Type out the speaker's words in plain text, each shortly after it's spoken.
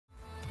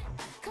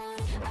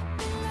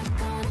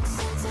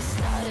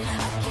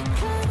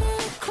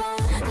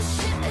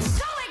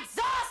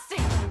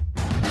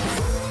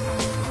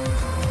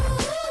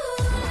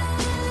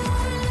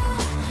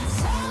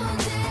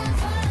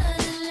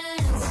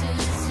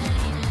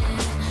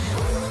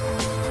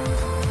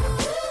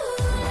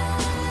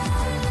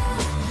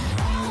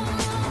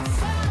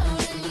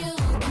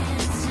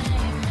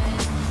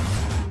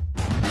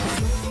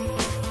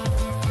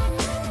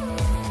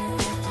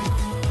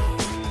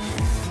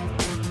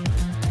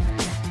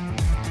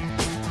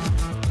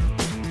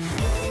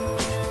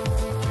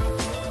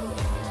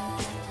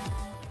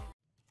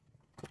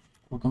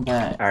Welcome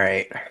back.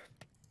 Alright.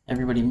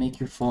 Everybody make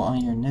your full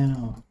iron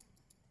now.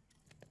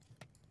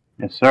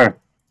 Yes, sir.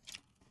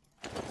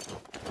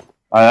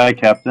 Aye, aye,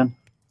 Captain.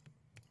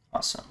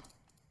 Awesome.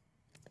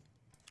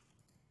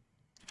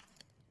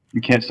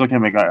 You still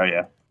can't make iron. Oh,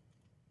 yeah.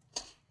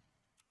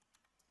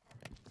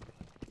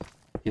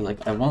 I feel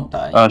like I won't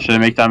die. Should I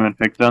make diamond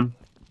pick then?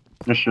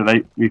 Or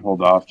should we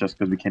hold off just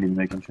because we can't even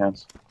make a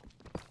chance?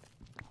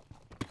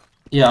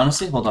 Yeah,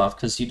 honestly, hold off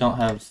because you don't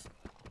have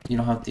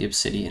the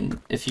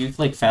obsidian. If you've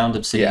like found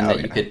obsidian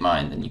that you could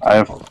mine, then you can I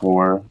have hold off.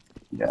 4.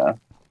 Yeah.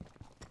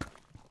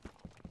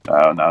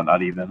 Oh no,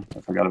 not even.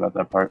 I forgot about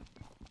that part.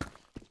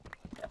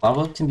 Yeah,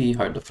 lava can be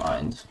hard to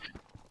find.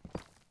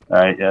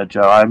 Alright, yeah,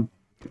 Joe, I'm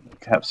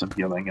gonna have some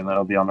healing and then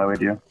I'll be on my way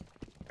to you.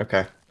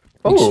 Okay.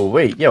 Oh,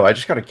 wait, yo, I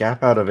just got a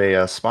gap out of a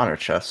spawner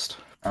chest.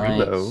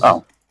 Nice.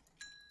 Oh.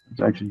 It's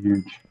actually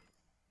huge.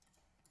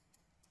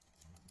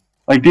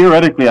 Like,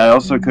 theoretically, I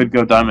also could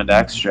go diamond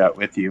axe strat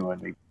with you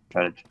and we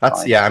try to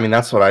That's, yeah, I mean,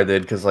 that's what I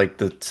did, because, like,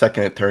 the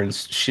second it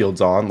turns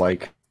shields on,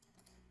 like...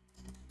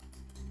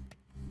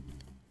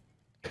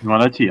 You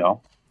want a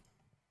TL?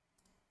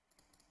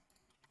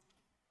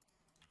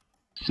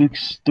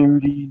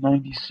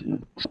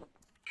 630.96.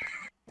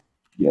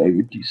 Yeah,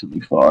 you're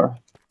decently far.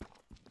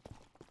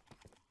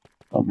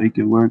 I'll make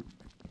it work.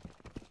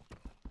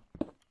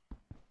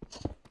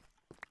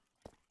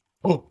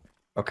 Oh!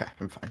 Okay,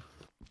 I'm fine.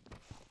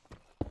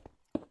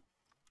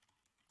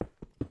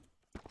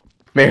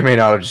 May or may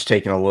not have just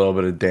taken a little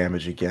bit of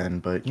damage again,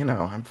 but, you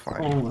know, I'm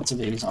fine. Oh, that's a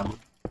baby zombie.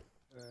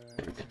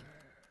 Get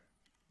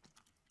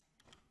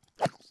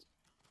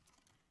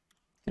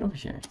over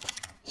here.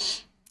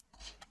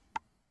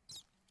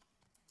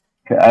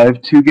 Okay, I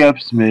have 2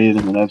 gaps made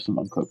and then I have some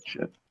uncooked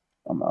shit.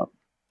 I'm out.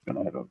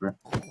 Gonna head over.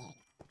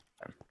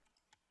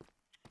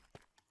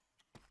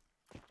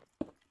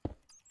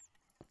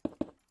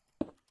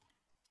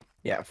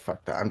 Yeah,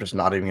 fuck that. I'm just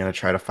not even gonna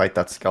try to fight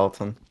that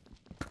skeleton.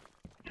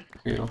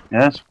 Cool.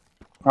 Yeah, it's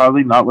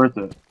probably not worth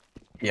it.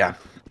 Yeah.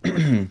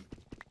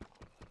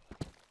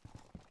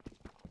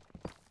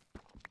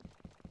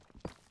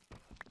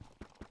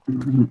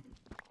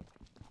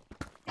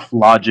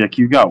 Logic,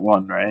 you got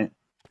 1, right?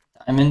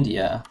 Diamond,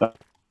 yeah.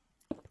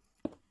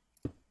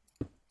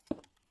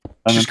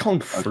 Just call him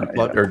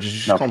fruitlogic, or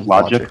just no, call him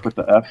logic with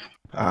the F.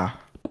 I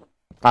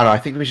don't know, I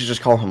think we should just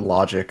call him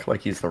Logic,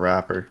 like he's the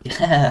rapper.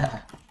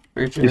 Yeah.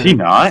 For sure. Is he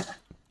not?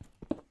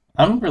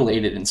 I'm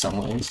related in some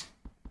ways.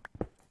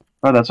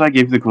 Oh, that's why I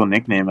gave you the cool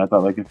nickname. I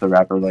thought, like, if the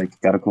rapper, like,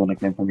 got a cool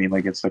nickname for me,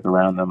 like, it stuck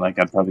around, then, like,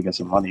 I'd probably get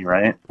some money,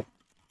 right?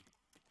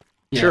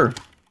 Yeah. Sure.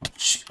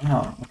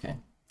 Oh, okay.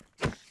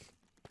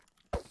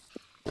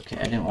 Okay,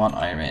 I didn't want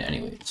Iron Man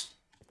anyways.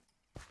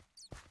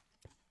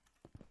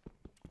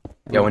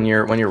 Yeah, when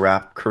your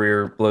rap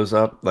career blows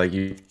up, like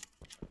you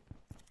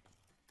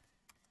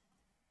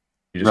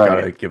just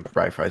gotta give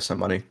Wi-Fi some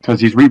money. Because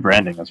he's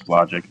rebranding as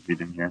Logic, if you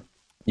didn't hear.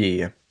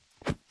 Yeah.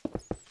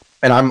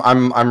 And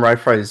I'm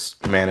Wi-Fi's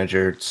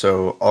manager,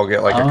 so I'll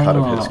get like a cut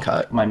of his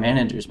cut. My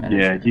manager's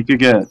manager. Yeah, you could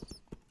get.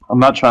 I'm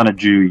not trying to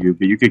Jew you,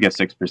 but you could get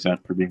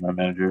 6% for being my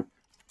manager.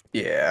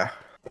 Yeah.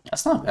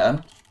 That's not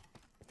bad.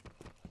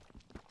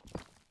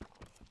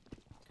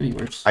 Could be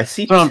worse. I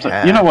see.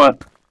 You know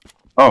what?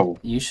 Oh,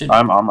 you should.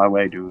 I'm on my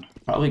way, dude.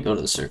 Probably go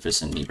to the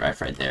surface and meet right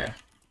there.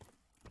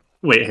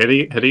 Wait, who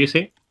do you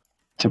see?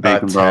 To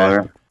Bacon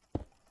Brawler.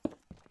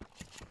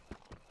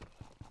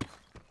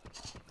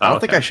 I don't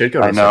think I should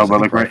go to I know,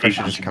 but like, Wi-Fi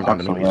should just come down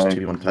to me just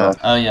 2v1 tap.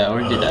 Oh yeah, or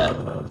do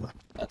that.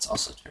 That's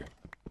also true.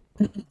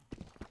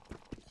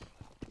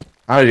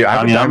 I don't know, I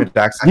have a diamond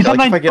backstab. I feel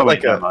like if I get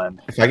like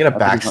if I get a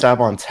backstab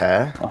on Te.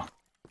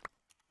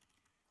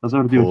 That's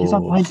what I do. He's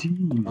on my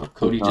team. Oh,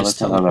 Cody just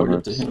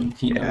teleported to him.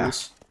 He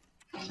knows.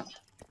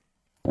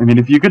 I mean,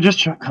 if you could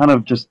just kind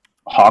of just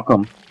hawk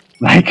him,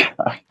 like,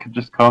 I could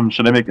just come.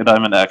 Should I make a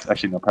diamond axe?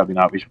 Actually, no, probably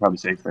not. We should probably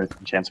save for a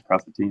chance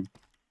across the team.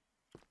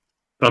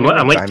 I'm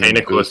like kind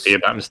of close to you,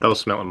 but I'm still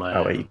smelting my.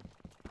 Oh wait.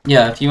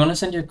 Yeah, if you want to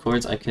send your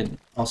cords, I could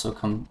also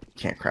come.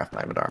 Can't craft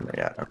diamond armor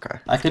yet. Okay.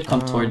 I could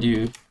come toward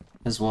you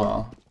as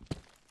well.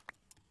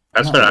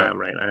 That's where I am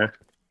right now.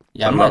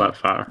 Yeah, I'm not that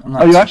far.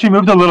 Oh, you actually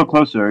moved a little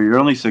closer. You're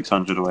only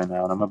 600 away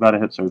now, and I'm about to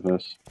hit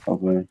surface.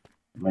 Hopefully,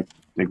 I'm like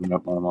digging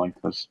up normally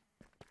because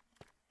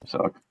I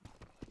suck.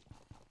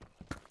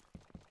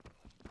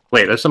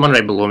 Wait, there's someone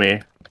right below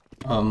me.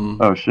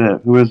 Oh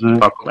shit, who is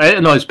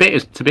it? No, it's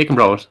to Bacon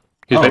Brawlers.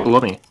 He's right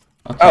below me.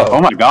 Okay. Oh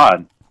my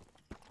god.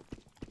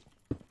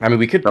 I mean,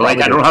 we could. But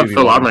like, I don't have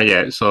full armor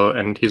yet, so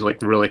and he's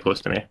like really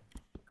close to me.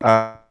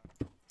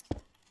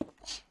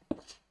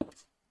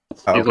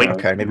 He's like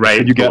okay, maybe right.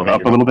 Could you get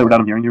up a little bit without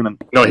him hearing you? And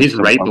then no, he's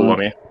right below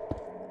me.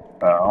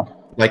 Oh.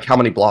 Like how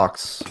many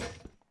blocks?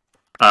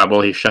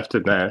 Well, he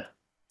shifted now.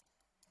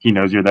 He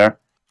knows you're there.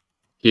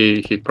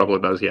 He probably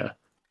does, yeah.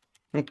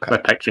 Okay. My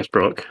pick just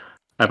broke.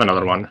 I have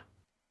another one.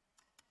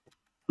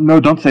 No,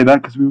 don't say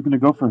that because we were gonna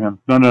go for him.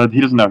 No, he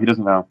doesn't know. He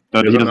doesn't know.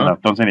 He doesn't know.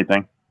 Don't say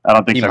anything. I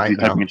don't think so. He's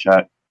typing in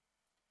chat.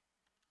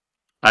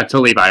 I had to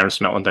leave iron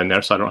smelting down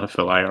there, so I don't have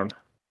full iron.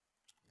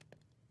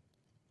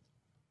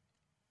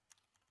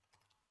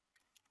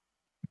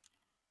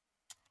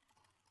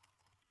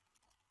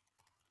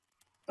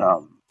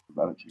 About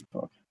a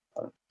TikTok.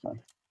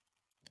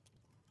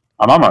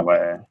 I'm on my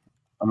way.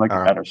 I'm like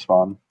a better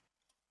spawn.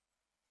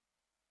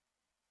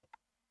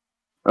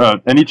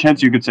 Any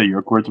chance you could say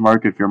your coords,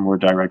 Mark, if you're more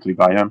directly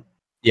by him?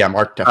 Yeah,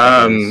 Mark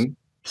definitely.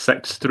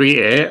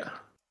 638.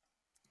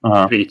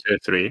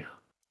 323.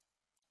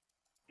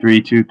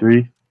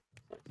 323.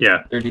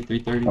 Yeah.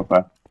 3330.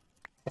 Okay.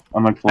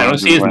 I'm like. I don't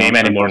see his name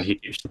anymore, and he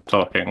keeps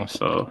talking.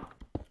 So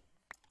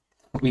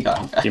We got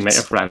him, guys. he might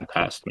have ran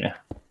past me.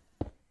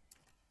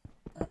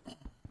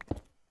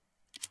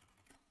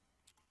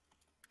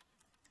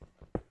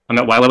 I'm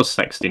at Y level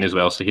 16 as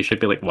well, so he should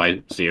be like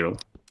Y0.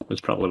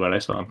 Was probably where I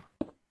saw him.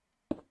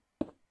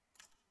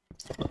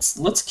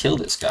 Let's kill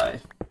this guy.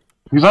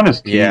 Who's on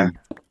his team? Yeah.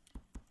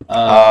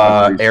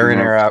 Aaron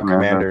Arab,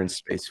 Commander, and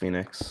Space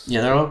Phoenix.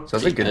 Yeah, they're all. So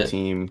that's a good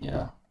team.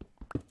 Yeah.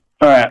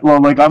 All right.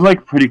 Well, like I'm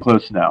like pretty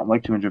close now. I'm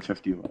like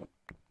 250 away.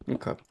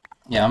 Okay.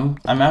 Yeah,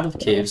 I'm out of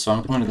cave, so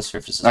I'm coming to the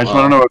surface as I well. just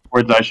want to know what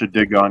coords I should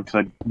dig on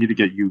because I need to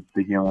get you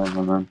the healing.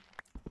 And then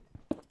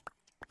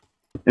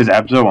is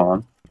Abzo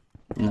on?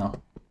 No.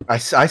 I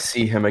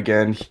see him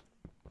again.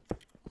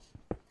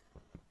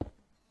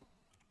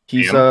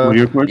 He's what are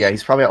your coords? yeah,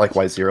 he's probably at like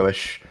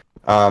Y0-ish.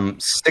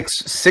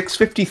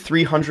 650,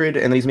 300,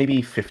 and he's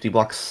maybe 50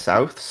 blocks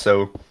south,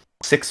 so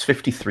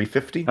 650,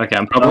 350. Okay,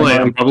 I'm probably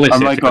I'm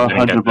like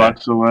 100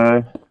 blocks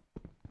away.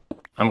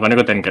 I'm gonna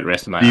go then and get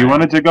rest of my. Do you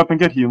want to dig up and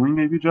get healing,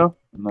 maybe, Joe?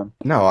 And then...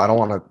 No, I don't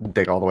want to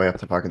dig all the way up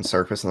to fucking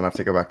surface and then have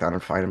to go back down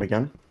and fight him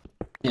again.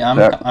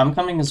 Yeah, I'm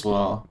coming as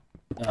well.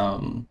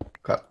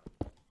 Okay.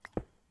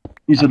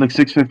 You said like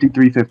 650,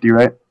 350,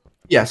 right?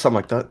 Yeah, something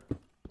like that.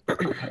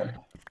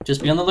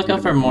 Just be on the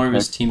lookout for more of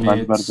his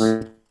teammates.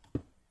 Do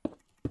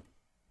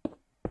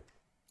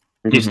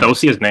you still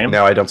see his name?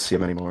 No, I don't see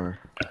him anymore.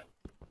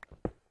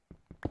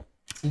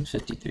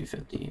 350,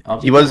 350.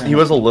 He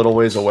was a little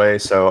ways away,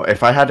 so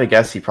if I had to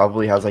guess, he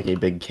probably has like a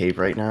big cave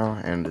right now,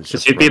 and it's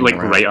just. He'd be like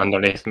around. right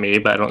underneath me,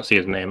 but I don't see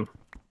his name.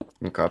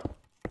 Okay.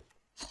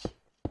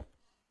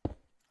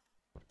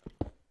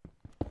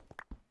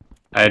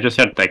 I just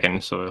heard digging,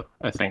 so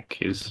I think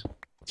he's.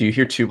 Do you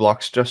hear 2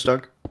 blocks, just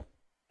Doug?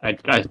 I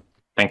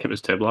think it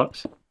was 2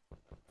 blocks.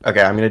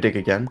 Okay, I'm gonna dig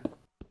again.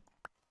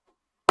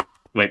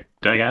 Wait,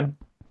 do it again?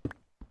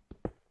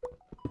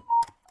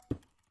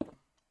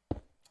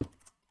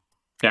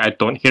 Yeah, I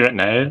don't hear it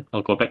now.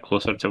 I'll go a bit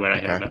closer to where I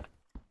heard it.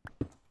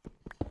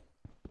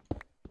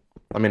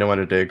 Let me know when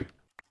to dig.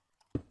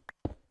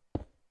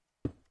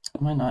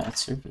 Am I not at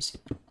surface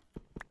yet?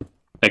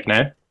 Dig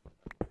now?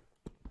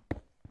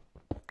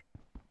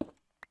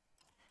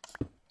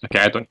 Okay,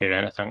 I don't hear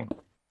anything.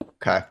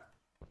 Okay.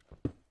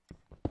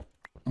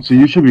 So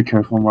you should be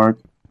careful, Mark.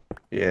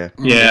 Yeah.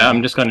 Yeah,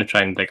 I'm just gonna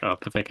try and dig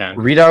up if I can.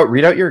 Read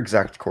out your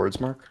exact chords,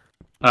 Mark.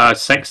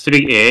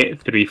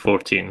 638,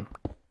 314.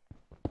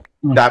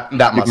 That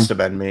must have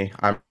been me.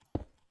 I'm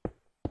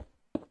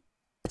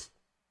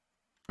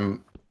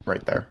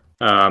right there.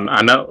 I'm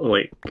at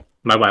like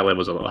my Y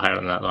level's a little higher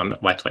than that though. I'm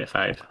at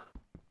Y25.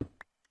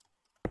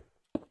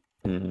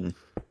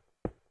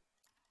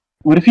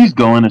 What if he's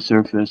going to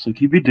surface? Like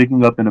he'd be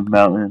digging up in a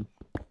mountain.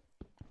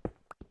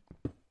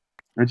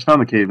 I just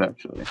found the cave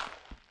actually.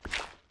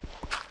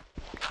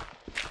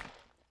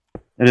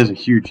 It is a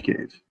huge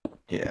cave.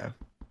 Yeah.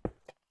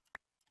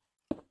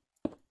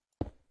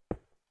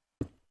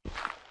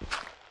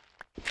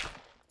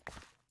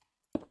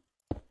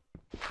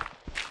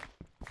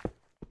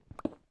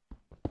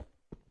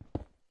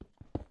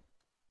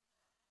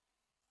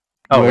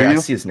 Oh, yeah, I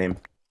see his name.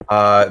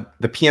 The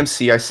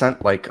PMC I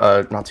sent like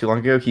not too long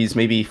ago. He's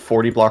maybe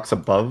 40 blocks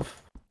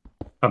above.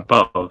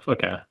 Above,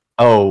 okay.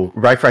 Oh,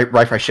 right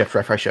shift.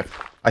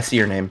 I see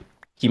your name.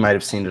 He might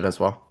have seen it as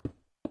well.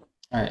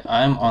 Alright,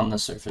 I'm on the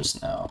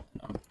surface now.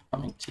 I'm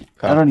coming to you.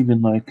 Okay. I don't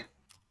even like.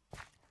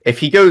 If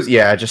he goes,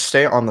 yeah, just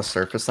stay on the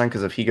surface then,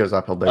 because if he goes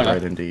up, he'll dig Okay.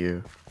 right into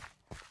you.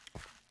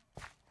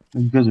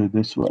 You guys are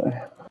this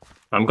way.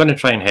 I'm gonna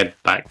try and head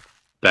back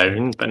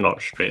down, but not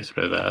straight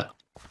through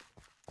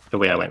the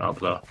way I went up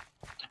though.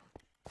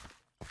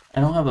 I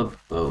don't have a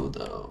bow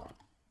though.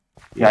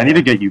 Yeah, I need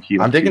to get you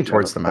healed. I'm digging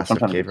towards the massive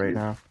cave right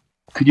now.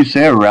 Could you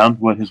say around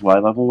what his Y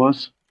level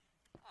was?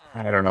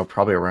 I don't know,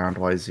 probably around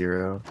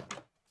Y0.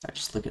 I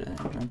just look at it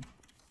anyway.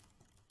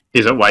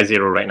 He's at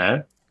Y0 right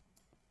now?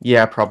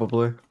 Yeah,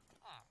 probably.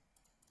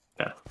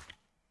 Yeah.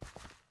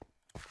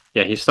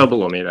 Yeah, he's still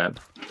below me then.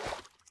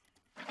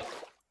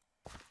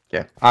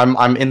 Yeah,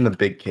 I'm in the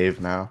big cave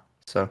now,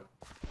 so.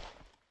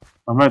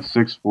 I'm at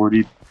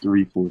 640,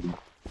 340.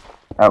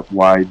 At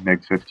Y,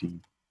 neg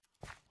 15.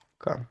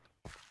 Okay.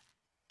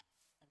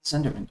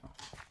 Sender window.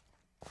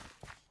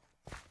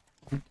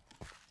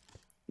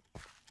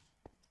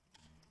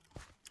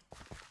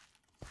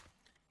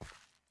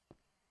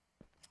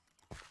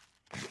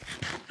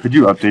 Could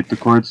you update the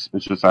chords?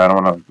 It's just I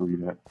don't want to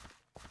read it.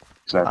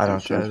 I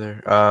don't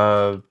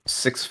either.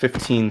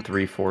 615,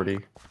 340.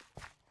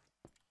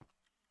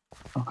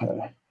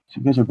 Okay. So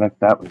you guys are back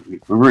that way.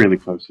 We're really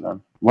close to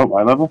them. What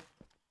Y level?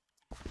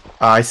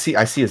 I see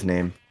his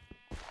name.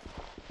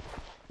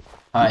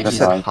 Hi, He he's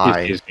said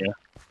hi. He's here.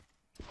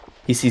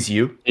 He sees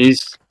you. He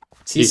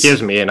He's-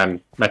 hears me,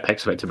 and my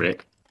pick's about to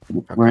break.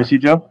 Where is he,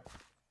 Joe?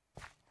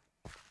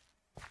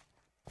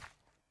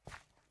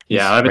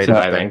 Yeah, I'm about right to up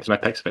die there. then, because my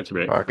pick's about to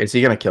break. Fuck, is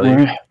he gonna kill you?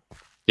 Where?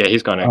 Yeah,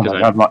 he's gone Oh now,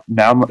 my because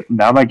god,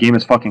 now my game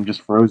is fucking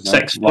just frozen.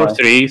 6, Why? 4,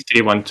 3,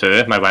 3, 1,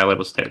 2. My Y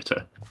level's 32.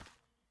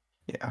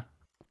 Yeah,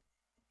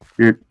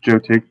 Here, Joe,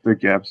 take the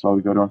gaps while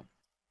we go to him.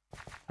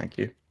 thank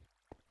you.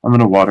 I'm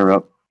gonna water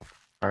up.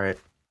 Alright.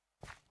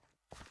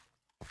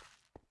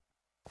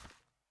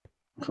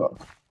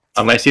 Fuck.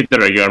 Unless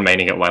either you're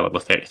mining at Y level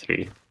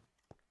 33.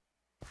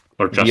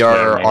 Or just We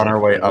are mining on our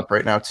at way Y level- up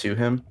right now to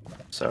him,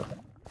 so...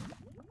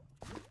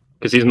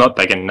 Because he's not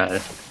digging now.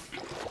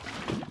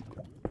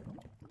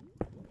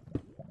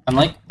 I'm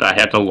like, I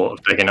had a lot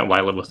of digging at Y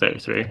level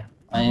 33.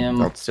 I am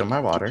Don't steal my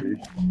water.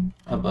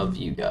 above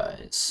you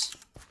guys.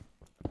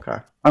 Okay.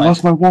 I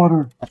lost my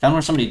water. I found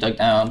where somebody dug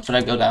down. Should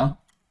I go down?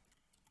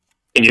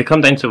 Can you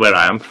come down to where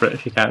I am for it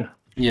if you can?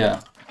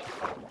 Yeah.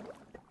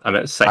 I'm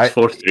at 6,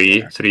 4,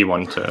 3, 3,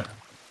 1, 2.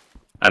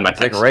 And my It's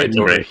like pick's right about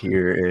to over break.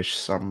 here-ish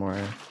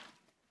somewhere.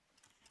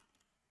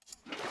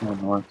 Oh,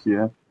 north,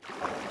 yeah.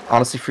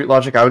 Honestly,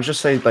 fruitlogic, I would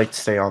just say, like,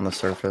 stay on the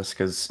surface,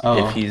 because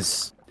Oh. if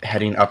he's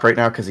heading up right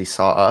now because he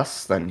saw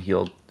us, then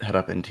he'll head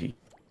up into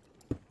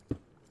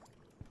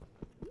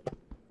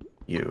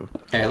you.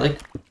 Okay, I like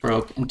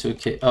broke into a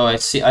cave. Oh, I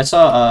see. I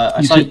saw.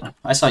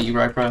 I saw you,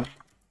 right, bro?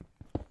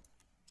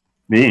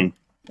 Me?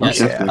 I'm Yes,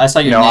 shifted. I saw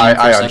your No, name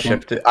for I a second.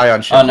 unshifted. I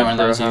unshifted never mind,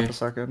 that for was half you. a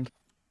second.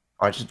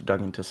 I just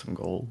dug into some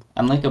gold.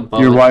 I'm like above.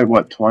 You're it. why,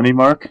 what, 20,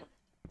 Mark?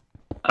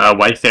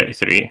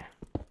 Y33.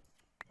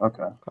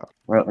 Okay.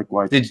 We're at like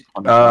Y. Did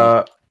 20.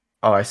 oh,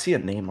 I see a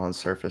name on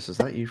surface. Is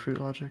that you,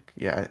 fruitlogic?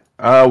 Yeah.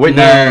 Wait,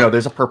 no.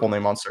 There's a purple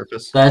name on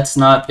surface. That's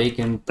not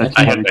bacon. That's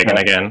I not- had digging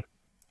again.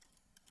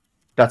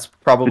 That's The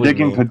probably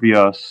digging me. could be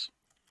us.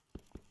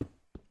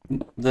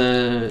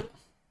 The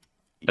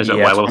Is it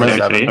Yeah, Y it's level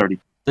 27. 33? 30.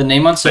 the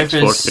name on 6,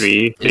 surface 4,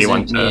 3, 3,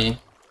 1, isn't 2. me.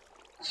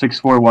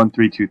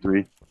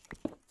 641323.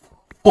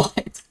 What?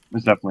 It's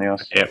definitely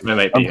us. Yeah, it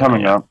might be. I'm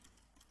coming yeah. up.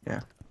 Yeah.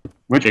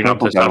 Which Do you go up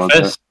to purple the guy was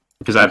surface? it?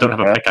 Because I don't have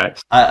a Okay.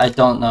 pickaxe. I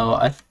don't know.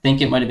 I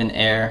think it might have been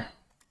air.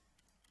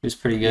 It was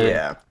pretty good.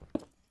 Yeah.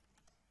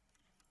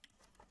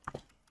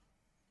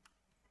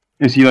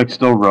 Is he like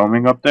still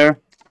roaming up there?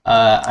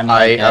 I mean,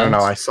 I don't know.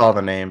 I guess. saw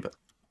the name, but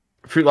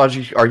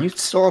fruitlogic, are you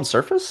still on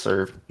surface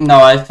or? No,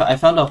 I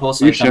found a hole.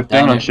 So Are you I jumped shifting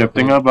down on it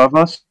shifting quickly. above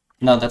us?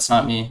 No, that's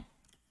not me.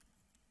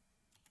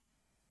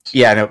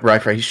 Yeah, no,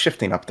 right. He's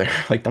shifting up there.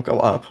 Like, don't go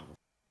up.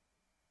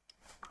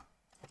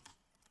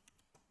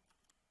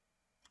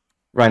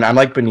 Ryan, I'm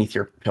like beneath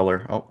your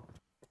pillar. Oh.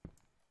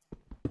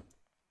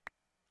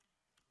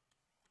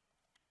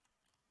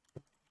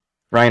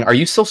 Ryan, are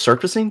you still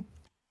surfacing?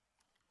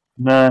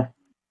 Nah.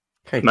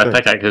 Okay, My good.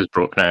 pickaxe is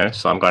broke now,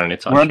 so I'm going to need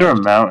to We're under a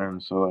unshift.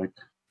 mountain, so like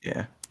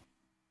Yeah.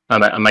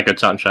 Am I good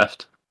to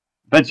unshift?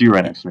 that's you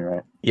right next to me,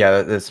 right?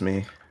 Yeah, that's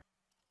me.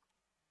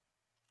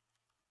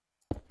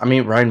 I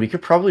mean, Ryan, we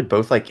could probably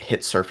both like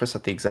hit surface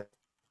at the exact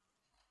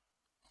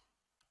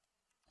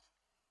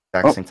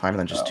same time, and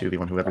then just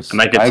 2v1 whoever's. Am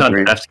I good I to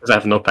agree. unshift because I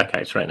have no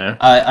pickaxe right now?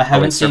 I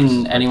haven't it's surface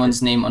seen is right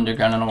anyone's name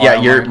underground in a while.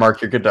 Yeah, you're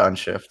Mark. You're good to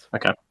unshift.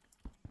 Okay.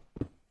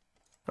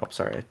 Oh,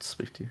 sorry, I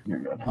speak to you. You're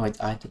good. Oh, I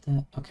did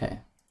that. Okay.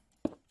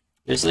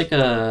 There's like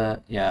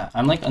a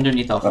I'm like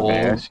underneath a hole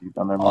Okay, I see you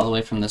down there. all the Mark.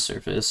 way from the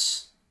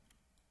surface.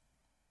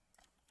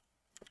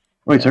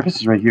 Wait, surface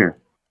is right here.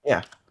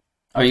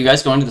 Are you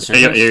guys going to the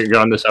surface? You're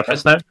on the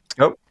surface now?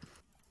 Oh,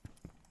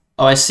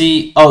 I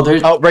see. Oh,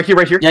 there's. Oh, right here,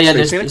 right here. Yeah, Space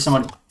there's Phoenix.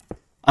 someone.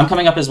 I'm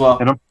coming up as well.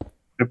 Hit him.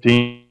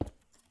 15.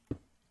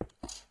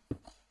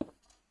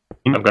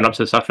 I'm going up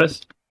to the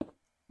surface.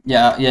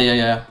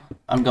 Yeah.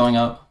 I'm going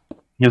up.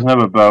 He doesn't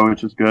have a bow,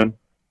 which is good.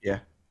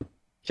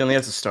 He only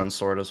has a stone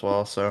sword as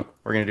well, so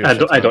we're gonna do.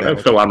 I don't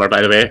have full armor,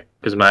 by the way,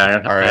 because my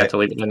iron, I Alright. had to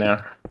leave it in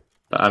there.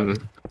 But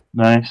I'm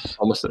Nice.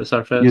 almost at the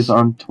surface. He's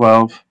on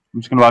 12. I'm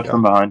just gonna watch Yeah.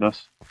 from behind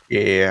us.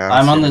 Yeah,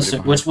 I'm on the. the.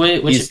 Which way?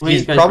 Which way?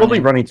 He's you guys probably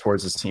running? running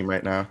towards his team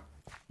right now.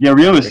 Yeah,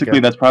 realistically, Okay.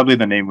 that's probably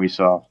the name we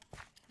saw.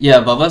 Yeah,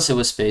 above us it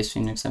was Space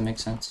Phoenix. That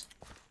makes sense.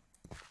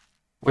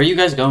 Where are you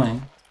guys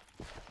going?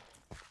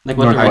 Like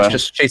what Northwest. I'm direction?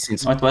 just chasing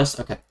some Northwest.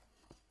 Okay.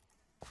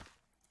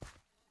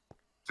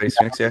 Space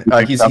Phoenix.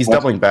 Yeah, he's Southwest.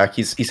 doubling back.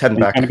 He's heading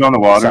He's back. gonna go in the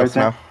water, I south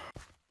think.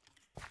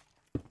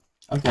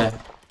 now. Okay.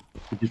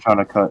 He's just trying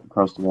to cut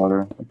across the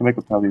water. I can make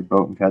a probably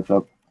boat and catch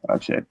up.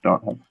 Actually, I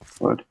don't have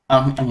wood.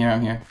 I'm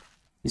here.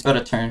 He's about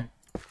to turn.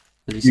 'Cause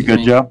he You sees good,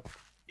 me. Joe?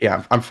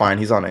 Yeah, I'm fine.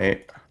 He's on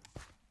 8.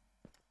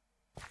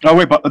 Oh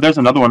wait, but there's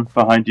another one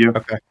behind you.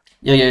 Okay.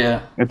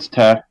 Yeah. It's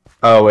Teh.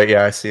 Oh wait,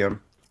 yeah, I see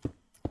him.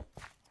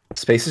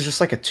 Space is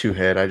just like a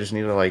 2-hit. I just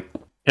need to like.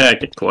 Yeah, I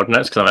get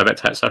coordinates because I'm a bit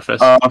to hit surface.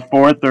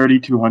 430,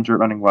 200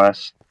 running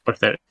west.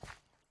 With it.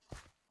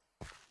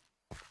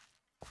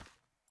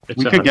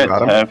 We could get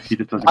got him. Teh if he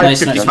just doesn't I have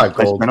Nice, nice. 55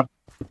 gold.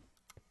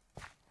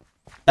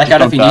 Back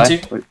out if you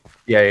need to. Wait,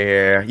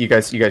 Yeah. You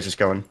guys just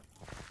going.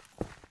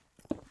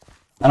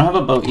 I don't have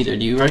a boat either.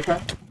 Do you, right, Crow?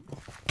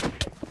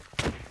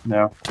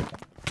 no.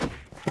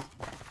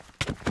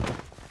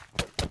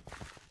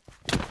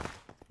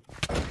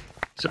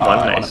 Is it Oh, one?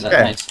 I Nice. wanted that.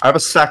 Okay, Nice. I have a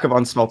stack of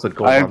unsmelted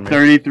gold I on have me.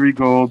 33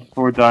 gold,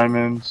 4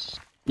 diamonds.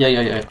 Yeah, yeah,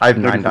 yeah. I have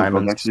 9 34 gold,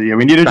 diamonds. actually. Yeah,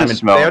 we need to Diamond, just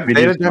smelt. they had, We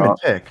they need had to a diamond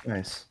smelt. pick.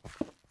 Nice.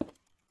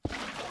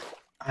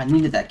 I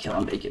needed that kill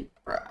on bacon,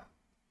 bro.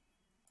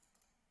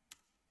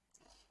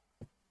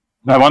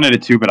 I wanted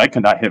it too, but I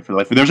could not hit for the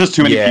life. There was just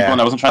too many people,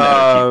 and I wasn't trying to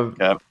hit a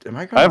people cap. Am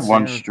I, I have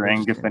one insane or string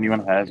if just-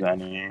 anyone has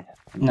any.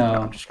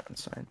 No. I'm just going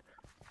insane.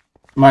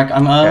 Mark,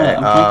 I'm Okay,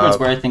 coming towards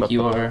where I think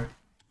you are.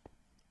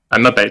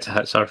 I'm about to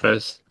hit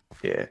surface.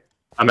 Yeah.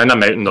 I'm in a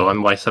mountain though.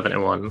 I'm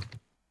Y71.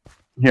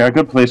 Here, I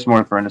could place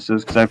more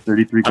furnaces because I have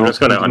 33 gold. just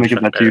gonna I'm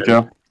give that to you, uncheck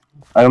Joe.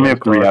 I only Yeah,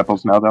 have 3 go.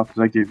 apples now, though, because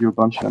I gave you a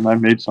bunch and I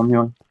made some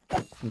healing.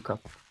 Okay.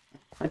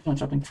 Right on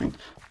shopping tree.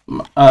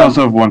 I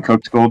also have 1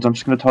 cooked gold. I'm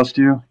just going to toss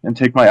to you and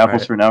take my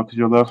apples Alright. for now because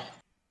you're low.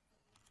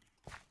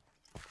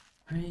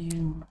 Are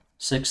you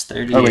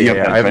 6:30? Oh, wait, Yeah,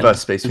 yeah, I have right. a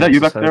space. Is that you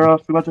back Phoenix there,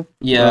 fruitlogic?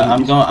 Yeah,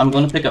 I'm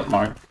going to pick up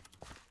Mark.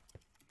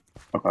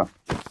 Okay.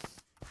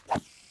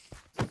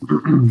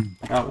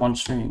 I got 1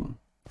 stream.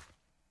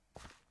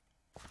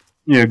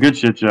 Yeah, good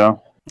shit,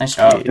 Joe. Nice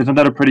job. Isn't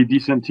that a pretty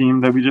decent team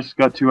that we just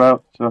got 2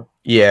 out? So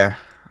Yeah.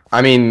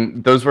 I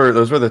mean, those were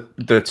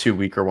the 2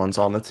 weaker ones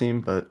on the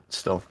team, but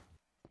still.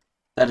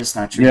 That is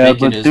not true. yeah,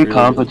 Bacon but is they're really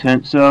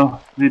competent. So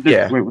they did,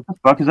 Yeah. wait, what the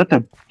fuck is that?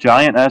 The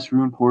giant ass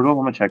rune portal? I'm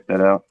gonna check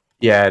that out.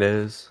 Yeah, it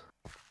is.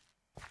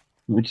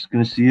 We're just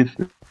gonna see if.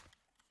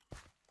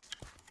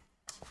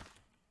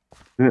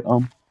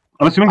 I'm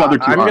assuming the other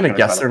 2. I'm aren't gonna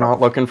guess try they're to- not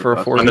looking for a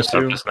I'm 4 On the 2.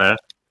 surface now.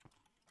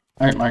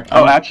 All right, Mark.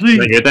 Oh, actually,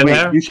 Is it you in wait,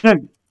 there? you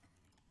should.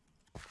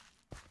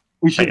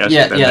 We should. guess.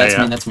 yeah, then yeah,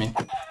 there, that's yeah. me.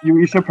 That's me.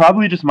 You should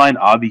probably just mine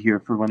Obby here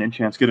for when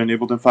enchants get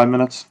enabled in 5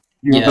 minutes.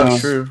 You Yeah. have,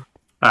 That's true.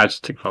 I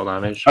just took full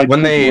damage. I When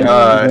took they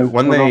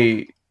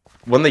the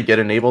when they get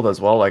enabled as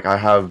well, like I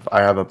have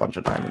a bunch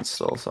of diamonds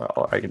still,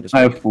 so I can just. I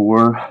have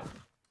 4.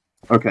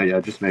 Okay, yeah,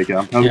 just make it.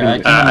 I'm probably Yeah,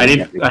 gonna I make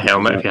need it. a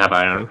helmet if you have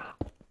iron.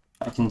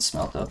 I can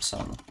smelt up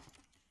some.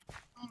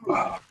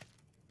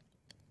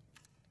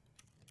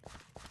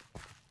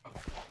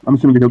 I'm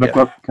assuming to go back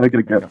Yeah. up. Can I get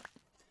a get?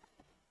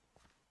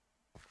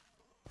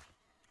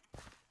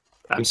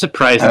 I'm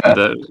surprised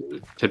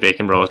that the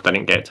bacon rolls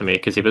didn't get to me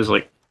because he was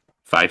like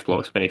 5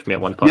 blocks beneath me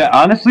at one point. Yeah,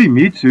 honestly,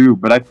 me too.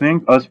 But I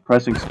think us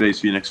pressing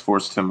Space Phoenix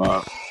forced him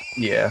up.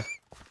 Yeah.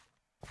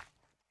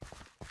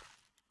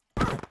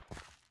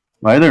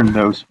 Why are there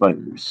no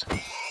spiders?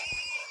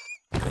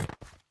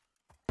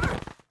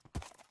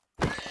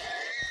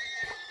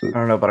 I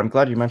don't know, but I'm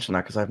glad you mentioned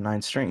that because I have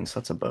 9 strings.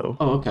 That's a bow.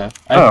 Oh, okay.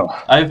 I Oh,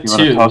 have you want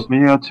to 2. toss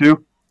me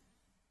 2?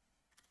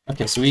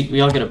 Okay, so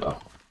we all get a bow.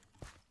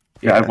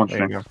 Yeah, I have 1 there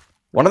you string. go.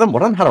 One of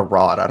them had a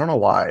rod. I don't know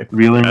why.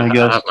 Reeling, Yeah, I I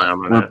guess. have my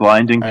armor We're now.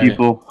 blinding Alright.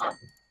 people.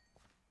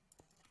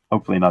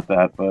 Hopefully not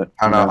that, but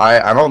I don't know.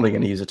 I'm only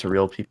gonna use it to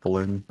reel people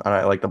in.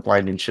 Like the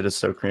blinding shit is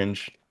so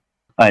cringe.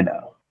 I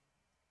know.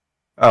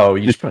 Oh,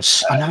 you just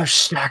put another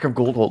stack of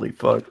gold. Holy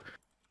fuck.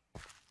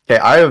 Okay,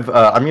 I have.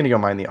 I'm gonna go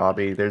mine the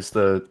obby. There's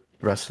the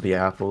rest of the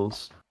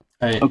apples.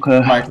 All right,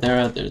 Okay. Mark,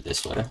 they're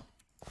this way.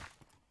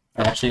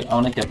 Actually, I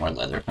want to get more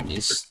leather from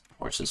these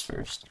horses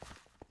first.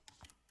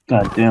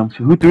 God damn. So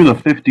who threw the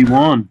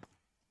 51?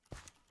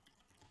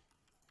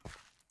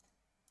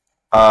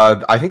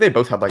 I think they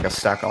both had like a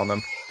stack on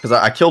them because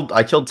I killed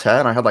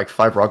 10. I had like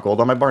 5 raw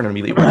gold on my barn and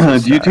immediately. went to the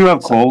Do you stack, 2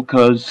 have so- coal?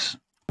 Cause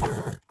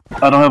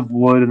I don't have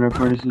wood in our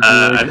furnaces.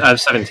 I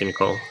have 17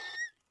 coal.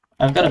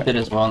 I've got a bit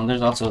as well, and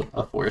there's also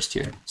a forest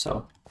here,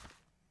 so.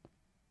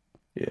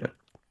 Yeah.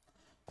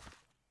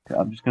 Yeah,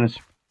 I'm just gonna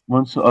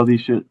once all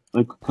these shit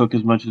like cook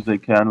as much as they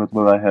can with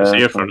what I have. So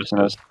your I'm just furnace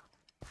gonna- does.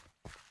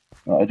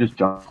 I just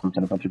jumped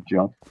in a bunch of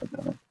junk. God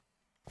damn it.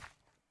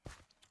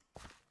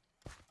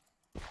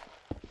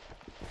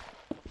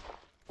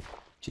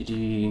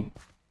 GG.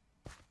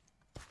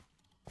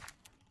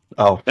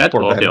 Oh, They had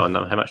poor 4 Ben. on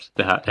them. How much did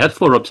they had? They had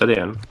 4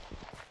 obsidian.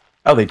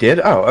 Oh, they did.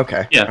 Oh,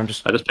 okay. Yeah, I'm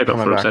just. I just picked up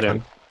coming 4 back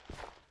obsidian.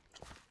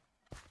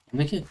 then.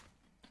 Make it.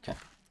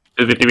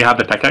 Do we have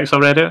the pickaxe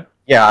already?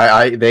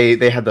 Yeah,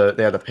 they had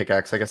the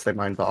pickaxe. I guess they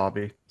mined the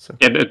obby. So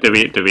Yeah,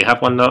 do we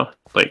have one though?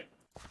 Like,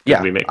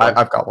 yeah, we make one?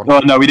 I've got one.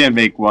 Well, no, we didn't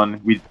make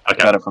one. We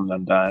Okay. got it from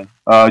them dying.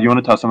 You want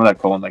to toss some of that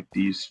coal in like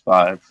these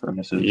 5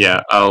 furnaces?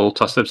 Yeah, I'll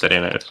toss the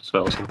obsidian out as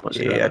well. So let's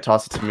do Yeah, that.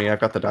 toss it to me. I've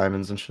got the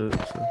diamonds and shit.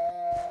 So.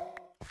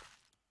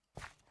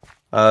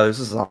 This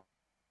is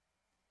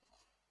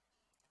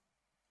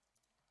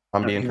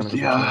zombie incoming.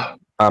 Yeah.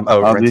 Oh,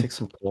 Zombie. Red, take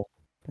some coal.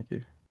 Thank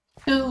you.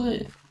 Do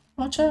it.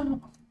 Watch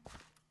out.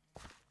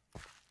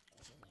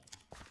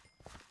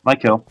 My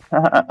kill.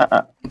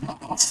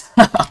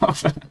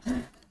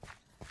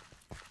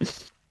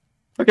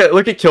 Okay,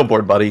 look at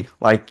Killboard, buddy.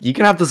 Like, you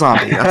can have the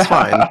zombie. That's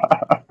fine.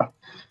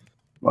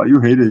 Why are you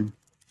hating?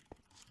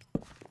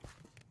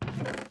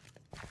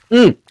 Player,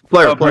 Oh,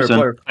 player, person.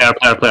 player.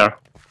 Player.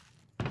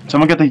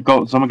 Someone get the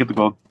gold. Someone get the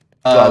gold.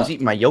 So I was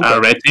eating my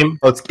yogurt. Red team.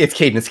 Oh, it's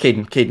Caden. It's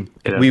Caden. Caden.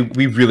 Yeah. We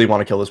really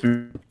want to kill this.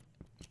 We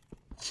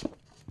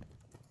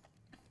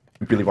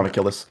really want to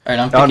kill this. Alright,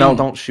 I'm Oh picking, no!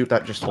 Don't shoot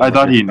that. Just I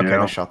thought he Okay,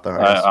 knew. I shot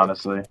that.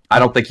 Honestly. I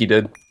don't think he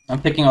did.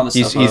 I'm picking all this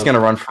He's stuff he's up. gonna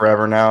run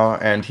forever now,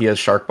 and he has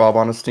Shark Bob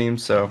on his team.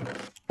 So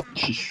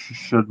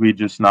Should we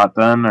just not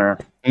then, or?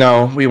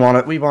 No, we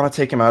want to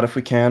take him out if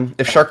we can.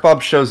 If Shark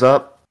Bob shows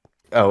up,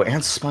 oh,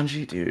 and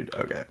Spongy, dude.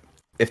 Okay.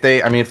 If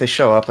they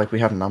show up, like we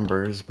have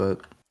numbers,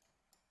 but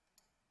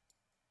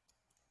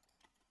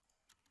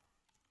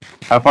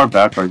How far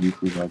back are you,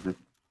 fruitlogic?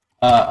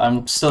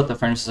 I'm still at the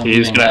furnaces. I'm He's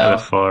leaving getting now.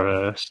 the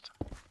forest.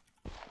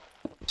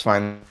 it's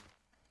fine.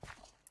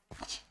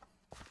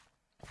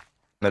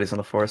 That he's on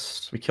the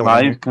forest. We kill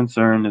My him.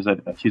 concern is that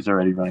he's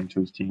already running to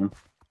his team.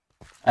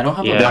 I don't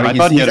have Yeah, a I bow.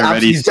 thought he had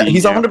already seen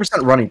He's you.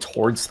 100% running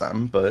towards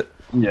them, but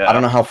Yeah. I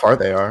don't know how far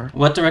they are.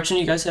 What direction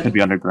you guys Could heading?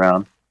 be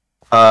underground.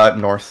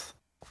 North.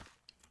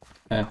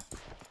 I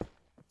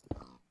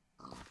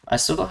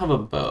still don't have a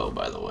bow,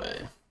 by the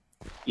way.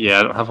 Yeah,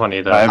 I don't have one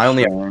either. I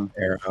only have string.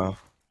 arrow.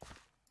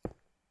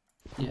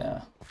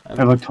 Yeah. I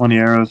have like 20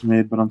 arrows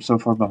made, but I'm so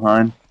far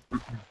behind.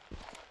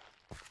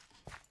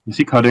 Is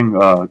he cutting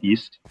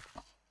east?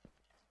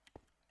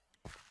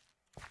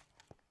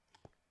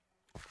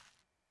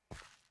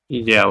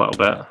 Yeah, a little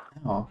bit.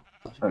 Oh,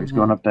 So he's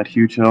going up that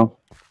huge hill.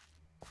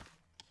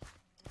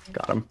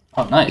 Got him.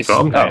 oh You nice.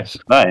 got him, Oh, nice.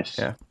 nice.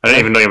 Yeah. I didn't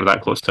even know you were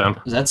that close to him.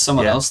 Is that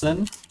someone Yeah. else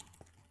then?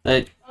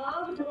 That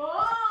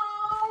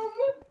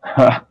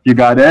You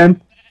got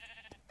in?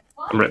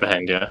 I'm right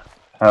behind you.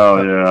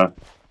 Hell yeah.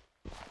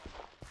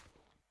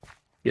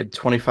 He had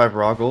 25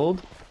 raw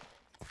gold.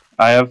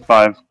 I have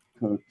 5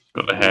 cooked.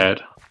 Got the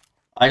head.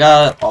 I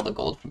got all the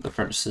gold from the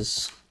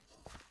furnaces.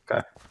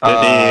 Okay.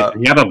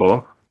 Did he have a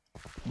bow?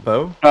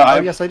 Bow? I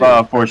have, yes, I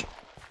do. 4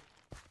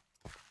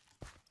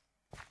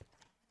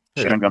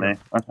 shotgun gun.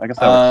 I guess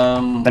that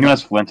works. Anyone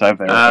has flint? I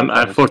have arrows. I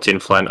have 14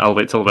 flint. I'll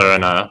wait till they're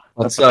in a...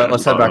 Let's head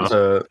back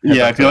to.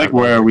 Yeah, I feel like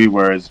where we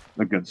were is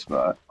a good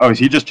spot. Oh, is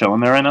he just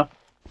chilling there right now?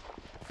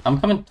 I'm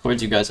coming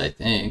towards you guys, I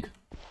think.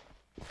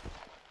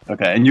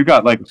 Okay, and you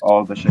got like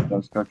all the shit that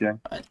was cooking.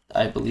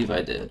 I believe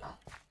I did.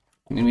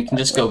 I mean, we can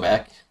just go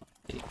back.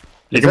 You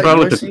Is can that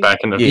probably UHC? put it back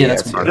in the... Yeah,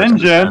 that's it's fine.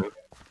 Engine!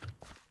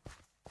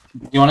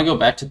 You want to go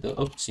back to the...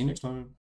 Oh, see you next time.